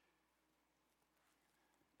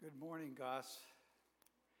Good morning, Gus.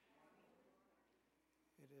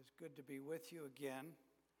 It is good to be with you again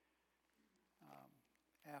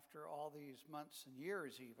after all these months and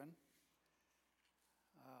years even.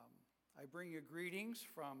 I bring you greetings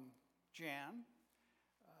from Jan.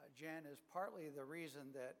 Jan is partly the reason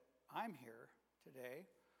that I'm here today.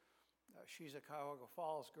 She's a Cuyahoga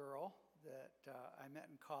Falls girl that I met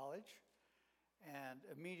in college and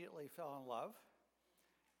immediately fell in love.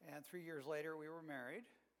 And 3 years later, we were married.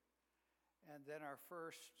 And then our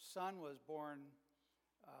first son was born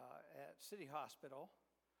at City Hospital.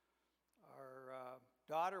 Our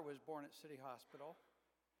daughter was born at City Hospital.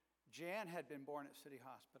 Jan had been born at City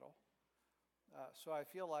Hospital. So I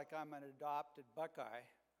feel like I'm an adopted Buckeye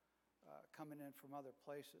coming in from other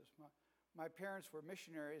places. My parents were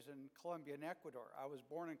missionaries in Colombia and Ecuador. I was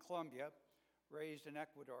born in Colombia, raised in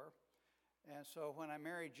Ecuador. And so when I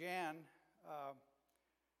married Jan,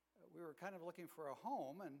 we were kind of looking for a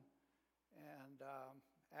home, and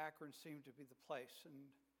Akron seemed to be the place. And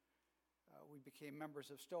we became members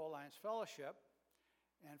of Stowe Alliance Fellowship,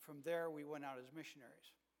 and from there we went out as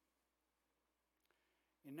missionaries.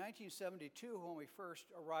 In 1972, when we first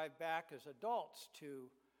arrived back as adults to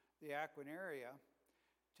the Akron area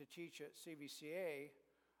to teach at CVCA,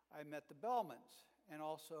 I met the Bellmans and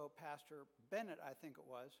also Pastor Bennett, I think it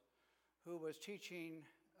was, who was teaching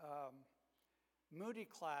Moody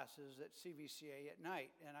classes at CVCA at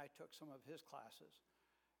night, and I took some of his classes.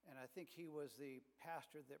 And I think he was the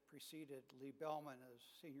pastor that preceded Lee Bellman as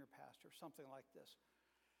senior pastor, something like this.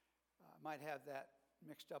 I might have that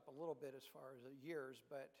mixed up a little bit as far as the years,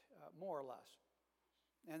 but more or less.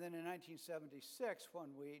 And then in 1976,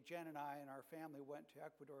 when Jan and I and our family went to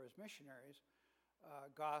Ecuador as missionaries,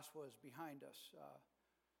 Goss was behind us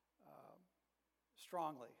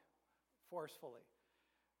strongly, forcefully,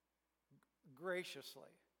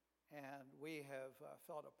 graciously, and we have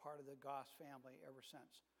felt a part of the Goss family ever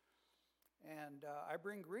since. And I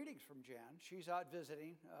bring greetings from Jan. She's out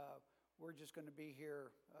visiting. We're just going to be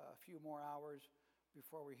here a few more hours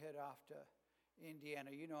before we head off to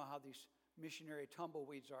Indiana. You know how these missionary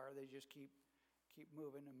tumbleweeds are. They just keep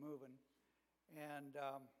moving and moving. And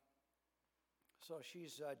so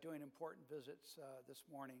she's doing important visits this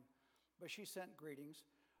morning. But she sent greetings.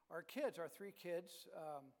 Our three kids,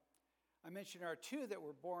 I mentioned our two that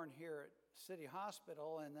were born here at City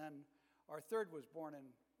Hospital, and then our third was born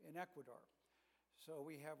in Ecuador. So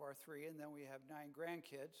we have our three, and then we have 9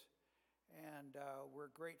 grandkids, and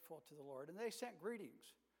we're grateful to the Lord. And they sent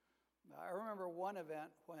greetings. I remember one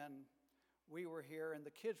event when we were here, and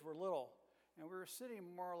the kids were little, and we were sitting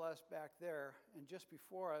more or less back there, and just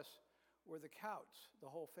before us were the Couts, the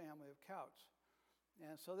whole family of Couts.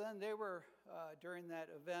 And so then they were, during that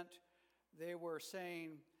event, they were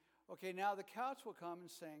saying, okay, now the Couts will come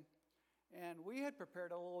and sing. And we had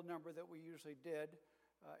prepared a little number that we usually did,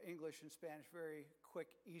 English and Spanish, very quick,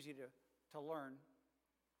 easy to learn.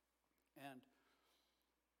 And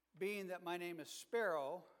being that my name is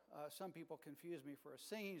Sparrow, some people confuse me for a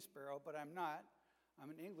singing sparrow, but I'm not.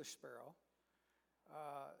 I'm an English sparrow.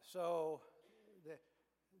 So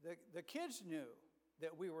the kids knew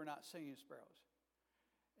that we were not singing sparrows.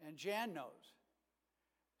 And Jan knows.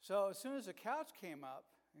 So as soon as the Couts came up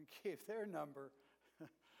and gave their number,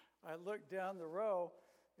 I looked down the row,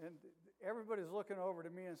 and everybody's looking over to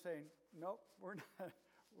me and saying, nope, we're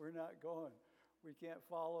not going. We can't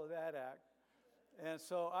follow that act. And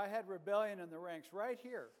so I had rebellion in the ranks right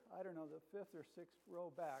here. I don't know, the 5th or 6th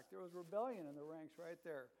row back. There was rebellion in the ranks right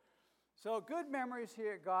there. So good memories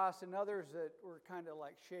here at Goss, and others that were kind of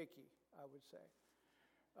like shaky, I would say.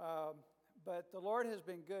 But the Lord has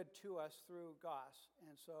been good to us through Goss,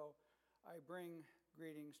 and so I bring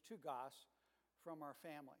greetings to Goss from our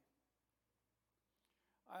family.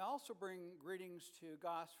 I also bring greetings to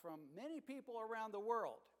Goss from many people around the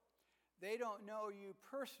world. They don't know you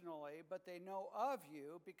personally, but they know of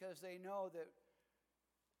you because they know that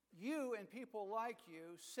you and people like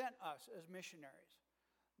you sent us as missionaries.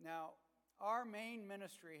 Now, our main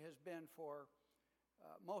ministry has been for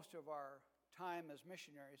most of our time as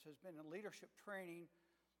missionaries has been in leadership training,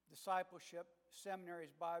 discipleship,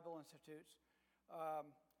 seminaries, Bible institutes,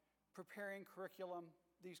 preparing curriculum,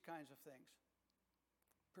 these kinds of things,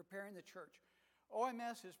 preparing the church.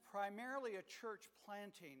 OMS is primarily a church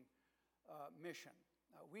planting mission.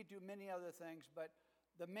 We do many other things, but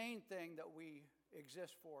the main thing that we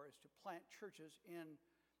exist for is to plant churches in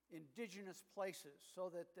indigenous places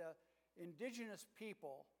so that the indigenous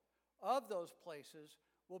people of those places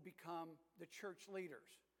will become the church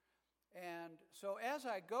leaders. And so as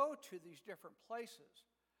I go to these different places,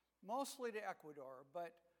 mostly to Ecuador,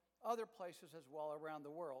 but other places as well around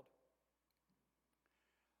the world,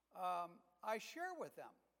 I share with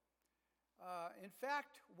them. In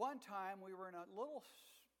fact, one time we were in a little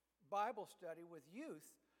Bible study with youth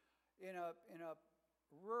in a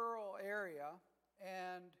rural area,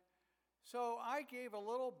 and so I gave a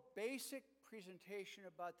little basic presentation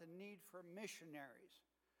about the need for missionaries.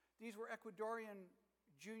 These were Ecuadorian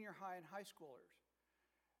junior high and high schoolers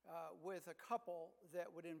with a couple that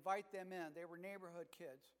would invite them in. They were neighborhood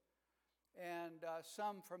kids, and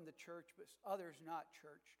some from the church, but others not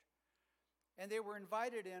churched. And they were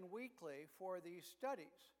invited in weekly for these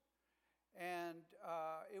studies. And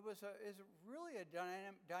it was really a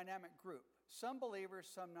dynamic group. Some believers,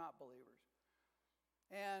 some not believers.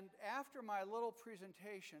 And after my little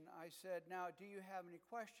presentation, I said, now, do you have any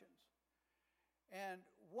questions? And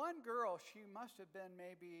one girl, she must have been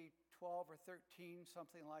maybe 12 or 13,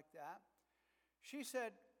 something like that. She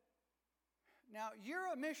said, now,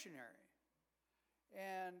 you're a missionary.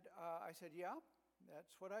 And I said, yeah,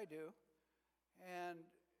 that's what I do. And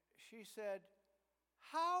she said,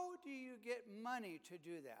 how do you get money to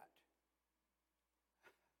do that?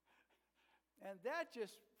 And that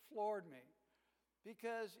just floored me,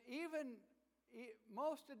 because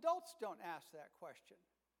most adults don't ask that question.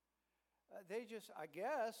 They just, I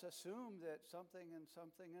guess, assume that something and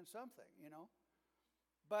something and something,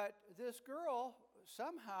 But this girl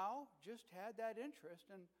somehow just had that interest,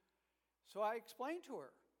 and so I explained to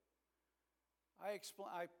her. I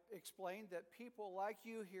explained that people like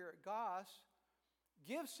you here at Goss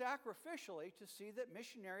give sacrificially to see that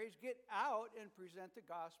missionaries get out and present the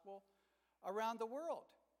gospel around the world.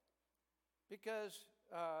 Because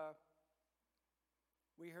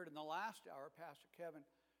we heard in the last hour, Pastor Kevin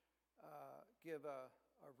give a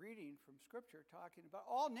reading from Scripture talking about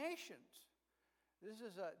all nations. This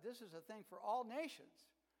is a thing for all nations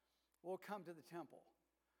will come to the temple.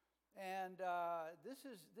 And this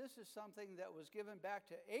is something that was given back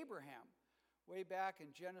to Abraham way back in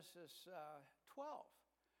Genesis 12,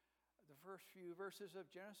 the first few verses of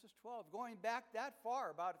Genesis 12. Going back that far,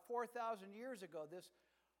 about 4,000 years ago, this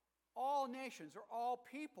all nations or all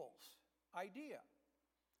peoples idea.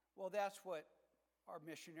 Well, that's what our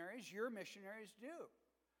missionaries, your missionaries, do.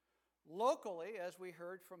 Locally, as we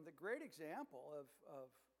heard from the great example of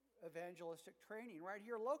evangelistic training right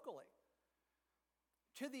here locally,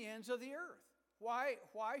 to the ends of the earth. Why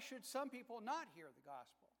should some people not hear the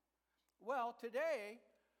gospel? Well, today,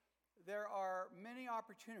 there are many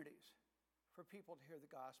opportunities for people to hear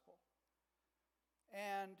the gospel.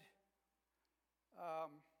 And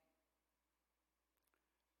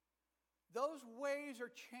those ways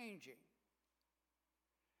are changing.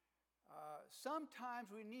 Sometimes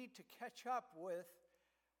we need to catch up with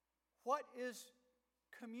what is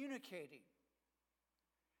communicating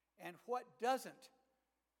and what doesn't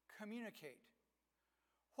communicate.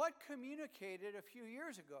 What communicated a few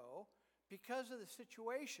years ago, because of the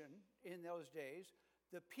situation in those days,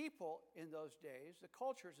 the people in those days, the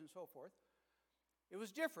cultures and so forth, it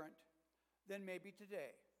was different than maybe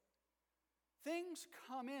today. Things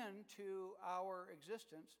come into our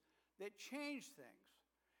existence that change things.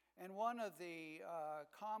 And one of the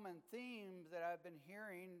common themes that I've been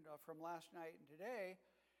hearing from last night and today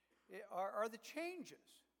are the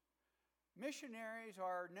changes. Missionaries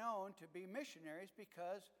are known to be missionaries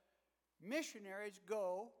because missionaries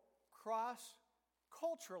go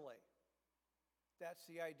cross-culturally. That's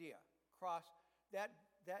the idea.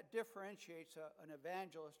 That differentiates an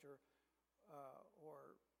evangelist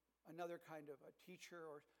or another kind of a teacher.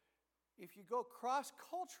 Or if you go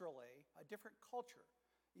cross-culturally, a different culture,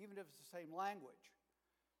 even if it's the same language,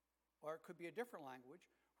 or it could be a different language,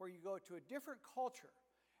 where you go to a different culture.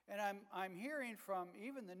 And I'm hearing from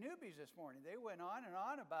even the newbies this morning, they went on and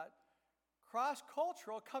on about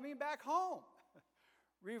cross-cultural coming back home.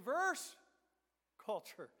 Reverse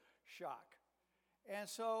culture shock. And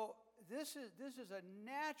so this is a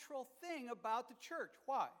natural thing about the church.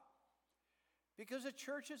 Why? Because the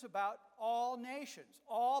church is about all nations,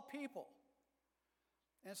 all people.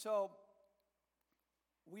 And so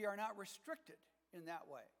we are not restricted in that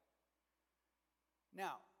way.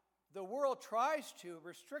 Now, the world tries to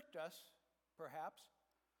restrict us, perhaps,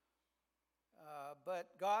 but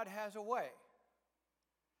God has a way.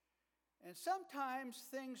 And sometimes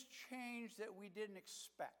things change that we didn't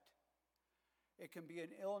expect. It can be an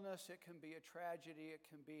illness, it can be a tragedy, it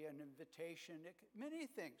can be an invitation, many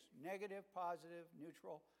things, negative, positive,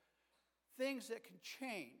 neutral, things that can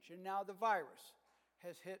change. And now the virus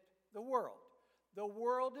has hit the world. The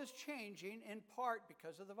world is changing in part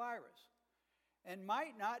because of the virus, and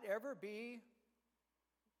might not ever be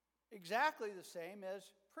exactly the same as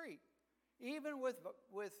pre, even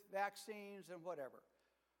with vaccines and whatever.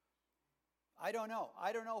 I don't know.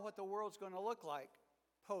 I don't know what the world's going to look like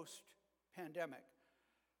post-pandemic.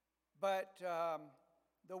 But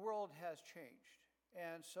the world has changed.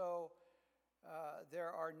 And so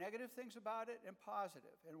there are negative things about it and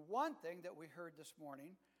positive. And one thing that we heard this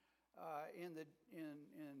morning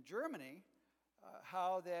in Germany,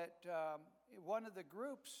 how that one of the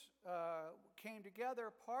groups came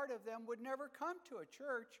together, part of them would never come to a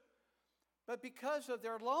church, but because of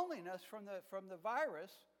their loneliness from the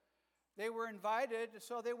virus, they were invited,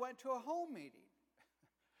 so they went to a home meeting.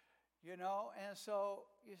 And so,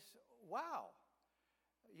 wow.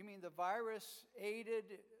 You mean the virus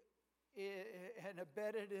aided and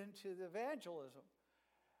abetted into the evangelism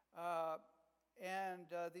and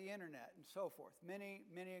the internet and so forth. Many,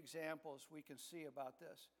 many examples we can see about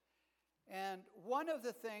this. And one of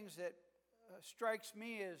the things that strikes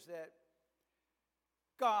me is that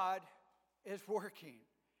God is working.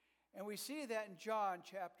 And we see that in John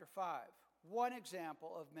chapter 5, one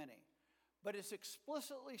example of many. But it's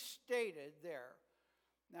explicitly stated there.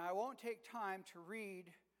 Now, I won't take time to read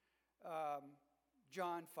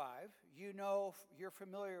John 5. You're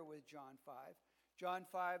familiar with John 5. John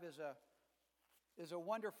 5 is a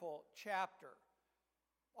wonderful chapter.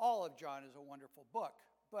 All of John is a wonderful book.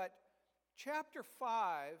 But chapter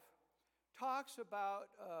 5 talks about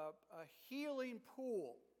a healing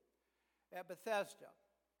pool at Bethesda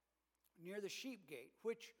near the Sheep Gate,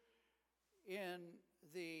 which in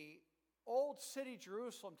the old city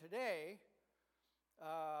Jerusalem today,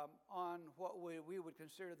 on what we would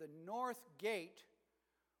consider the north gate,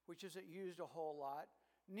 which isn't used a whole lot,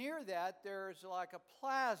 near that there's like a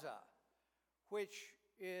plaza, which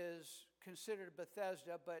is considered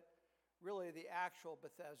Bethesda, but really the actual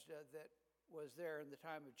Bethesda that was there in the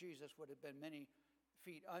time of Jesus would have been many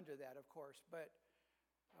feet under that, of course, but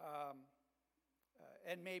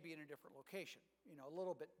and maybe in a different location, a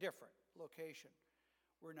little bit different location.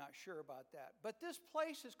 We're not sure about that. But this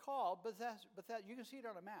place is called Bethesda. You can see it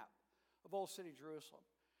on a map of Old City Jerusalem.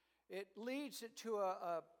 It leads it to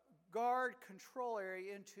a guard control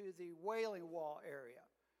area into the Wailing Wall area.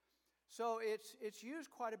 So it's used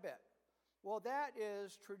quite a bit. Well, that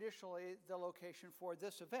is traditionally the location for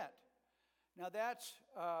this event. Now that's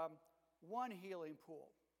one healing pool.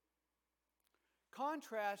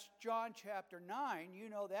 Contrast John chapter 9, you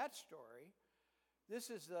know that story. This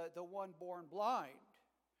is the one born blind.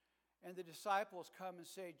 And the disciples come and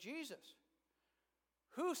say, Jesus,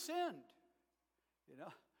 who sinned?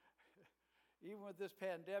 Even with this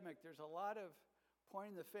pandemic, there's a lot of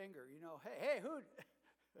pointing the finger. Hey,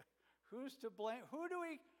 who's to blame?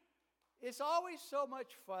 It's always so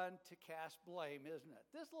much fun to cast blame, isn't it?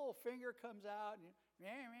 This little finger comes out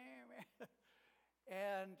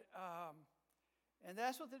and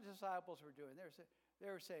that's what the disciples were doing. They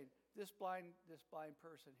were saying, this blind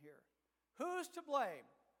person here, who's to blame?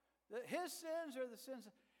 His sins or the sins?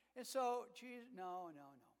 And so Jesus, no.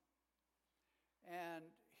 And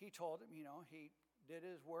he told him, he did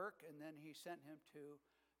his work, and then he sent him to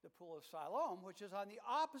the pool of Siloam, which is on the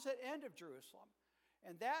opposite end of Jerusalem.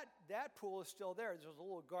 And that pool is still there. There's a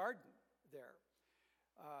little garden there.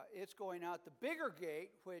 It's going out the bigger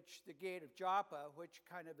gate, the gate of Joppa, which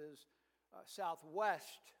kind of is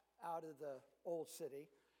southwest out of the old city.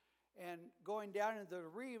 And going down into the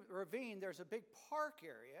ravine, there's a big park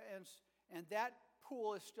area, and that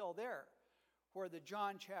pool is still there, where the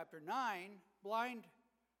John chapter 9 blind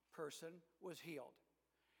person was healed.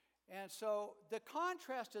 And so the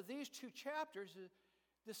contrast of these two chapters,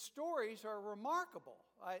 the stories are remarkable.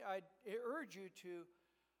 I urge you to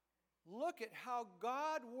look at how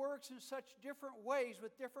God works in such different ways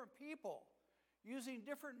with different people, using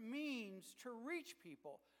different means to reach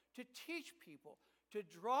people, to teach people, to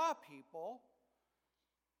draw people.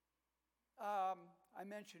 I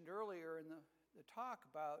mentioned earlier in the talk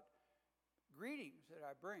about greetings that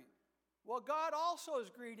I bring. Well, God also is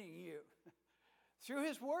greeting you through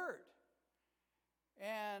His Word.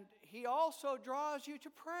 And He also draws you to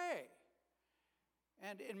pray.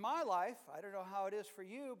 And in my life, I don't know how it is for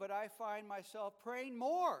you, but I find myself praying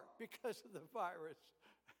more because of the virus.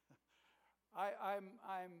 I'm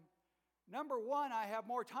number one, I have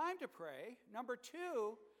more time to pray. Number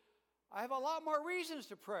two, I have a lot more reasons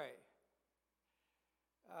to pray.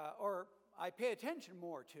 Or I pay attention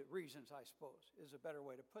more to reasons, I suppose, is a better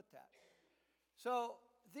way to put that. So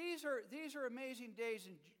these are amazing days,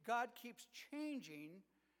 and God keeps changing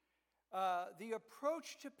the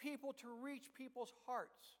approach to people to reach people's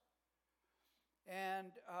hearts.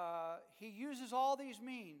 And He uses all these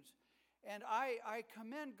means. And I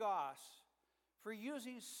commend Goss for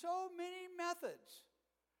using so many methods.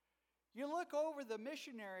 You look over the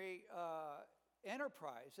missionary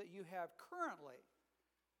enterprise that you have currently,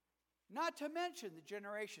 not to mention the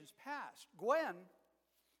generations past. Gwen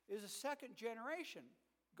is a second generation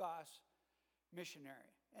Goss missionary.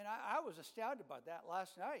 And I was astounded by that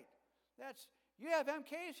last night. You have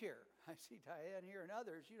MKs here. I see Diane here and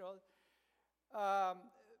others,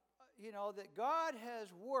 that God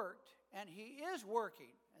has worked, and he is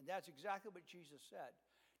working, and that's exactly what Jesus said,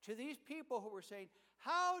 to these people who were saying,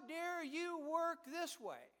 how dare you work this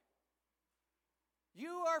way?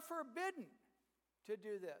 You are forbidden to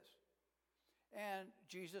do this. And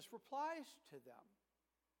Jesus replies to them.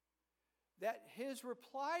 That his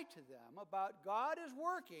reply to them about God is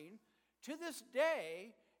working to this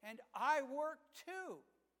day, and I work too.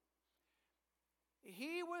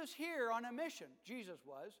 He was here on a mission, Jesus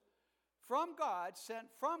was, from God, sent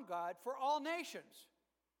from God for all nations.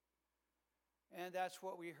 And that's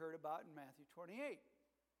what we heard about in Matthew 28.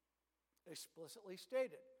 Explicitly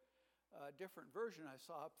stated. A different version I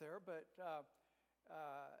saw up there, but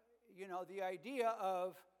the idea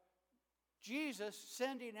of Jesus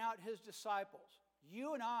sending out his disciples.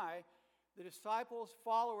 You and I, the disciples,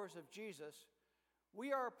 followers of Jesus,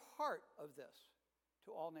 we are a part of this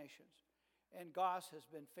to all nations. And Goss has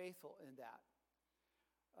been faithful in that.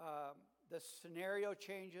 The scenario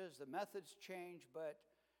changes, the methods change,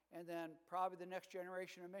 and then probably the next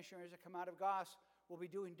generation of missionaries that come out of Goss will be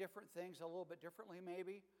doing different things a little bit differently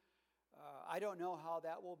maybe. I don't know how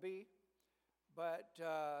that will be, but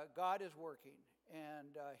God is working,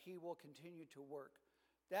 and he will continue to work.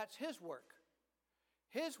 That's his work.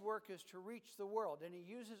 His work is to reach the world, and he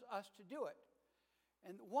uses us to do it.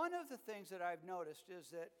 And one of the things that I've noticed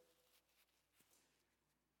is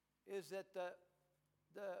that the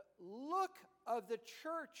look of the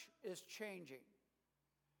church is changing.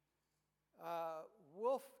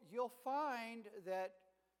 You'll find that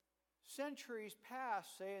centuries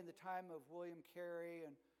past, say in the time of William Carey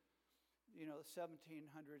and the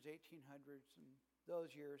 1700s, 1800s, and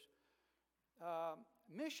those years,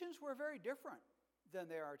 missions were very different than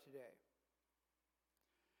they are today.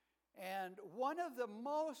 And one of the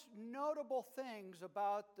most notable things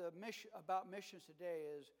about missions today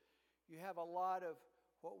is you have a lot of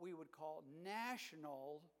what we would call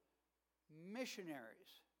national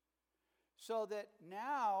missionaries. So that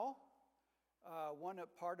now,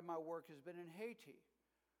 part of my work has been in Haiti.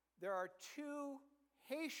 There are 2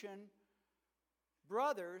 Haitian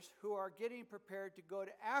brothers who are getting prepared to go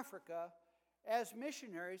to Africa as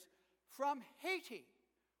missionaries from Haiti.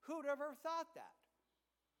 Who would have ever thought that?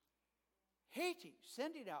 Haiti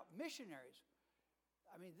sending out missionaries.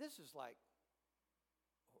 I mean, this is like,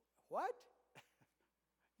 what?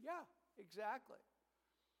 Yeah, exactly.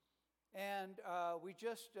 And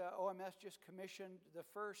OMS just commissioned the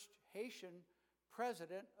first Haitian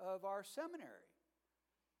president of our seminary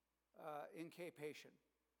in Cape Haitian.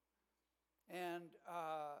 And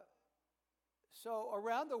so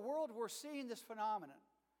around the world, we're seeing this phenomenon.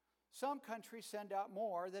 Some countries send out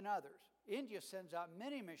more than others. India sends out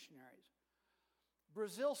many missionaries.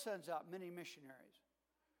 Brazil sends out many missionaries.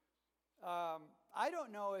 I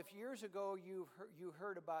don't know if years ago you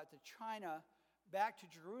heard about the China Back to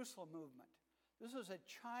Jerusalem movement. This was a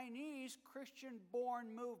Chinese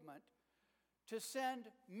Christian-born movement to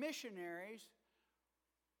send missionaries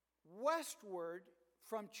westward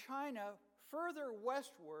from China, further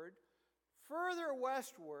westward,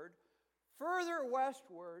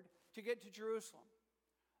 to get to Jerusalem.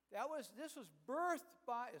 This was birthed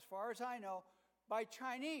by, as far as I know, by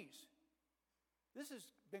Chinese. This has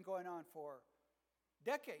been going on for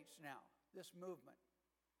decades now, this movement.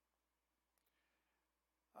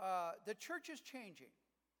 The church is changing.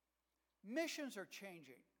 Missions are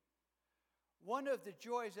changing. One of the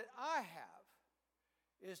joys that I have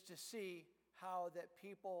is to see how that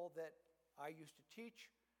people that I used to teach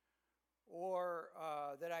or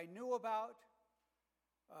that I knew about,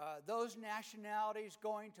 those nationalities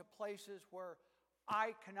going to places where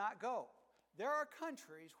I cannot go. There are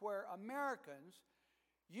countries where Americans,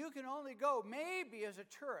 you can only go maybe as a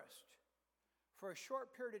tourist for a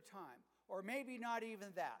short period of time, or maybe not even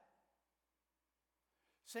that.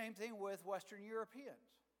 Same thing with Western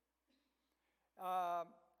Europeans.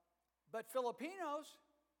 But Filipinos,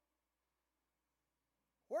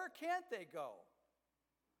 where can't they go?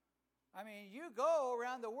 I mean, you go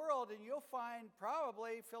around the world and you'll find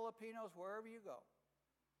probably Filipinos wherever you go.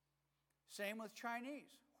 Same with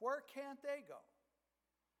Chinese. Where can't they go?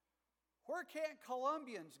 Where can't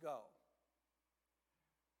Colombians go?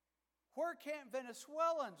 Where can't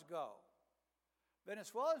Venezuelans go?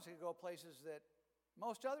 Venezuelans can go places that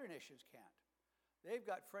most other nations can't. They've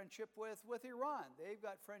got friendship with Iran. They've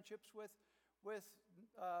got friendships with with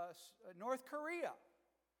North Korea.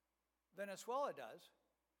 Venezuela does.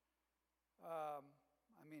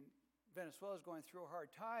 Venezuela is going through a hard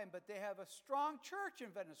time, but they have a strong church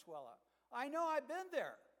in Venezuela. I know, I've been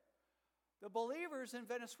there. The believers in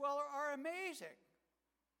Venezuela are amazing.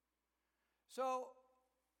 So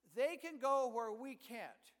they can go where we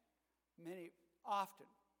can't, often.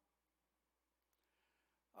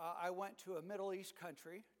 I went to a Middle East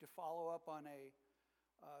country to follow up on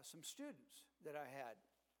some students that I had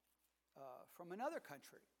from another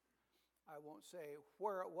country. I won't say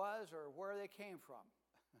where it was or where they came from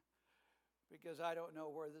because I don't know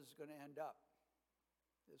where this is going to end up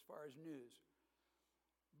as far as news.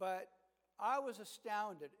 But I was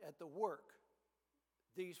astounded at the work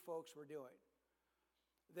these folks were doing.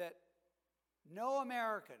 That no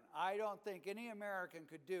American, I don't think any American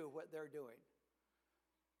could do what they're doing.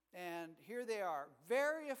 And here they are,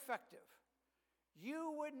 very effective.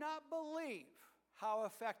 You would not believe how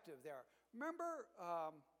effective they are.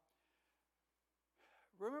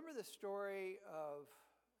 Remember the story of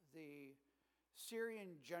the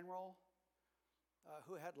Syrian general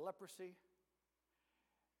who had leprosy?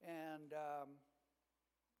 And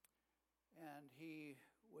he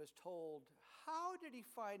was told, how did he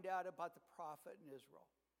find out about the prophet in Israel?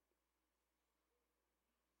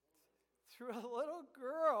 Through a little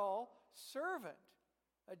girl servant,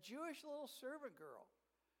 a Jewish little servant girl.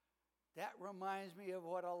 That reminds me of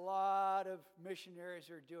what a lot of missionaries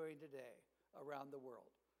are doing today around the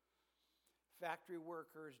world. Factory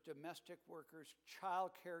workers, domestic workers,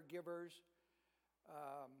 child caregivers.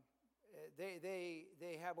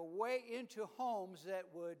 They have a way into homes that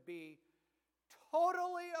would be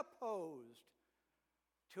totally opposed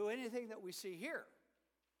to anything that we see here.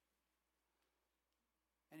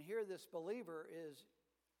 And here this believer is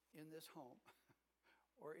in this home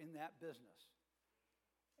or in that business.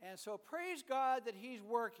 And so praise God that he's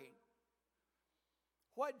working.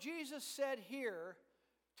 What Jesus said here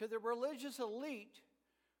to the religious elite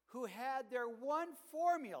who had their one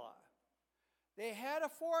formula. They had a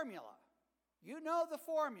formula. You know the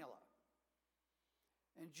formula.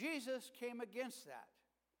 And Jesus came against that.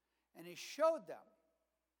 And he showed them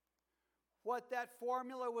what that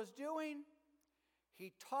formula was doing.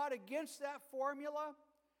 He taught against that formula.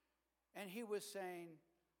 And he was saying,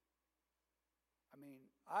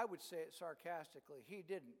 I would say it sarcastically. He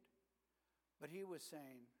didn't. But he was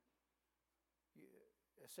saying,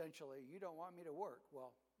 essentially, you don't want me to work.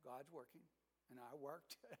 Well, God's working. And I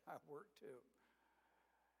worked. I worked too.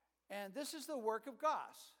 And this is the work of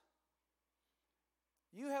Goss.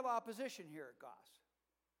 You have opposition here at Goss.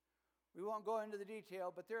 We won't go into the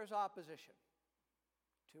detail, but there's opposition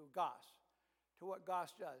to Goss, to what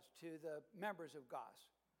Goss does, to the members of Goss.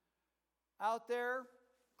 Out there,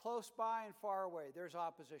 close by and far away, there's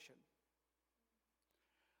opposition.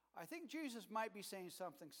 I think Jesus might be saying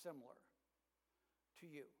something similar to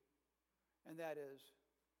you, and that is,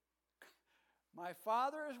 my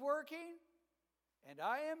Father is working, and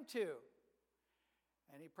I am too.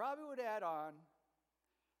 And he probably would add on,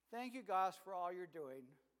 thank you, Goss, for all you're doing.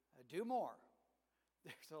 Do more.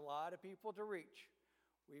 There's a lot of people to reach.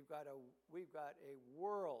 We've got a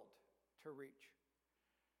world to reach.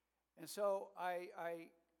 And so I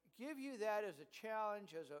give you that as a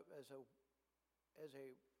challenge, as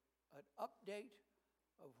an update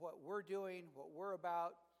of what we're doing, what we're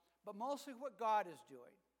about, but mostly what God is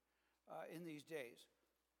doing in these days.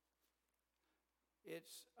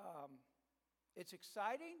 It's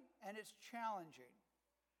exciting and it's challenging.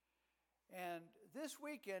 And this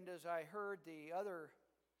weekend, as I heard the other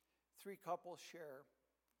three couples share,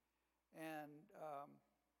 and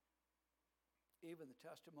even the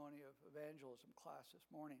testimony of evangelism class this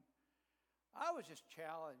morning, I was just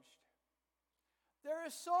challenged. There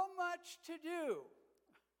is so much to do.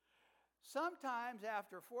 Sometimes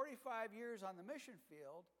after 45 years on the mission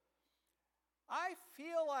field, I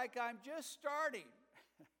feel like I'm just starting.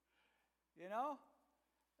 You know?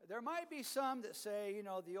 There might be some that say,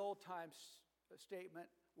 the old-time statement,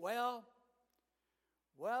 well,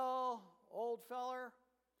 old feller,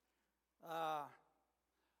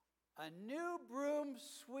 a new broom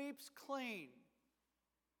sweeps clean.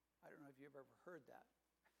 I don't know if you've ever heard that.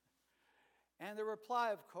 And the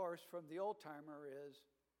reply, of course, from the old-timer is,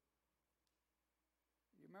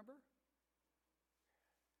 you remember?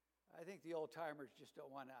 I think the old-timers just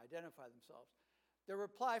don't want to identify themselves. The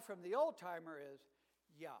reply from the old-timer is,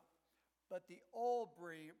 yeah, but the old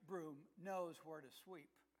broom knows where to sweep.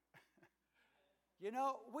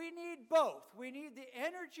 We need both. We need the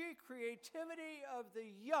energy, creativity of the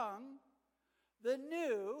young, the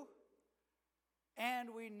new,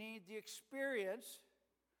 and we need the experience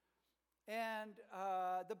and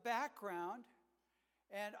the background,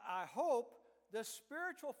 and I hope the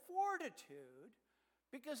spiritual fortitude,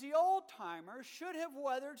 because the old-timers should have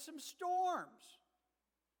weathered some storms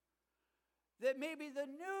that maybe the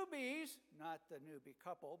newbies, not the newbie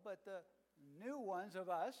couple, but the new ones of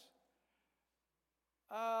us,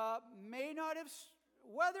 may not have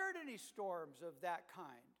weathered any storms of that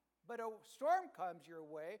kind. But a storm comes your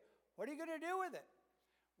way, what are you going to do with it?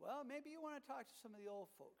 Well, maybe you want to talk to some of the old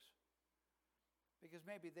folks, because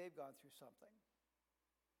maybe they've gone through something.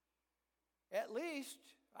 At least,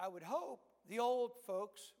 I would hope, the old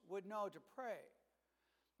folks would know to pray.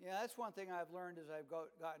 Yeah, that's one thing I've learned as I've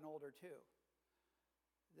gotten older too.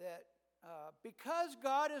 That because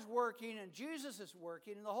God is working and Jesus is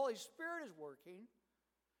working and the Holy Spirit is working,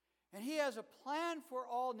 and He has a plan for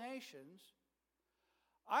all nations,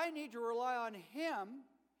 I need to rely on Him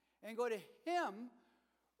and go to Him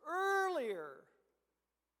earlier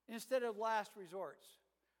instead of last resorts.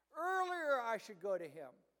 Earlier I should go to Him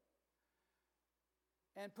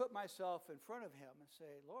and put myself in front of Him and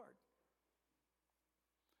say, Lord,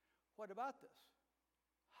 what about this?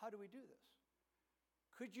 How do we do this?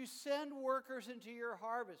 Could you send workers into your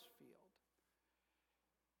harvest field?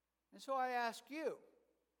 And so I ask you,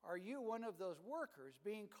 are you one of those workers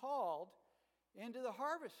being called into the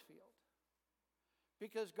harvest field?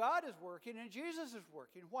 Because God is working and Jesus is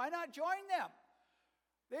working. Why not join them?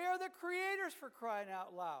 They are the creators, for crying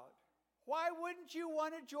out loud. Why wouldn't you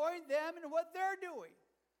want to join them in what they're doing?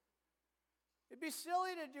 It'd be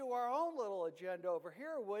silly to do our own little agenda over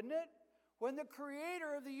here, wouldn't it? When the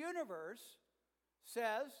creator of the universe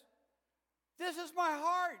says, this is my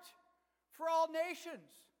heart for all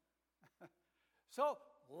nations. So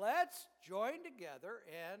let's join together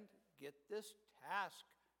and get this task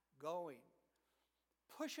going.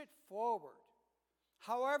 Push it forward,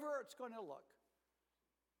 however it's going to look.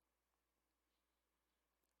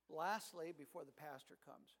 Lastly, before the pastor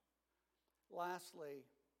comes,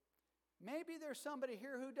 maybe there's somebody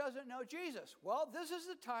here who doesn't know Jesus. Well, this is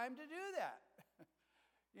the time to do that.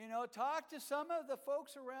 Talk to some of the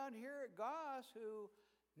folks around here at Goss who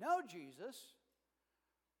know Jesus,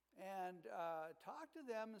 and talk to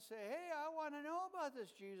them and say, hey, I want to know about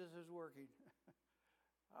this Jesus who's working.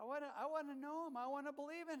 I want to know Him. I want to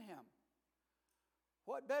believe in Him.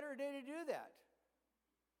 What better day to do that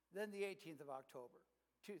than the 18th of October,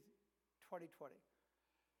 2020?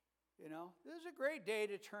 This is a great day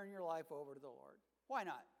to turn your life over to the Lord. Why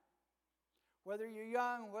not? Whether you're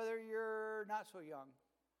young, whether you're not so young,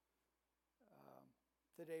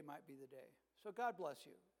 today might be the day. So God bless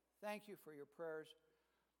you. Thank you for your prayers,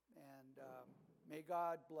 and may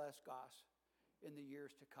God bless Goss in the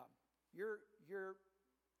years to come. Your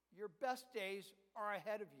best days are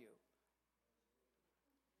ahead of you.